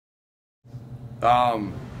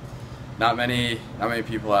Not many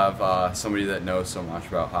people have somebody that knows so much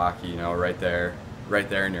about hockey, you know, right there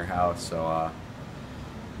in your house. So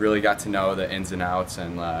really got to know the ins and outs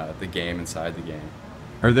and the game inside the game.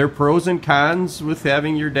 Are there pros and cons with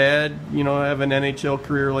having your dad, you know, have an NHL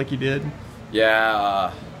career like you did?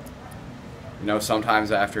 Yeah, you know,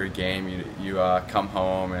 sometimes after a game, you come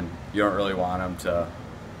home and you don't really want him to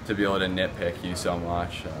be able to nitpick you so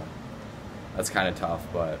much. That's kind of tough,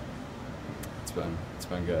 but it's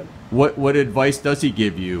been good. What advice does he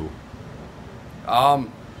give you?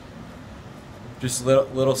 Just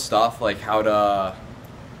little stuff like how to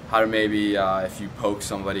maybe if you poke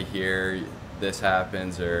somebody here, this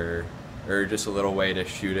happens, or just a little way to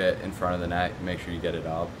shoot it in front of the net and make sure you get it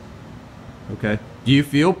up. Okay. Do you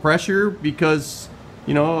feel pressure because,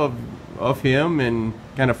 you know, of him and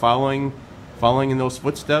kind of following in those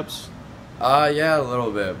footsteps? Yeah, a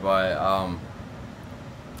little bit, but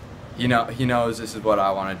he knows this is what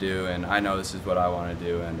I want to do, and I know this is what I want to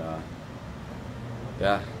do, and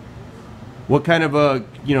yeah. What kind of a,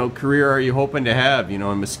 you know, career are you hoping to have, you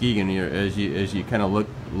know, in Muskegon as you kind of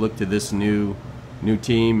look to this new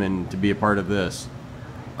team and to be a part of this?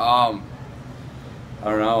 I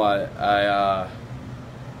don't know. I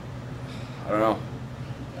don't know.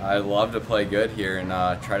 I love to play good here and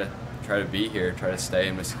try to be here, try to stay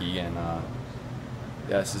in Muskegon. Yeah,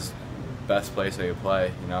 this is the best place I could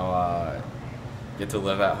play. You know, get to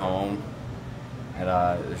live at home, and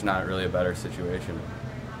there's not really a better situation.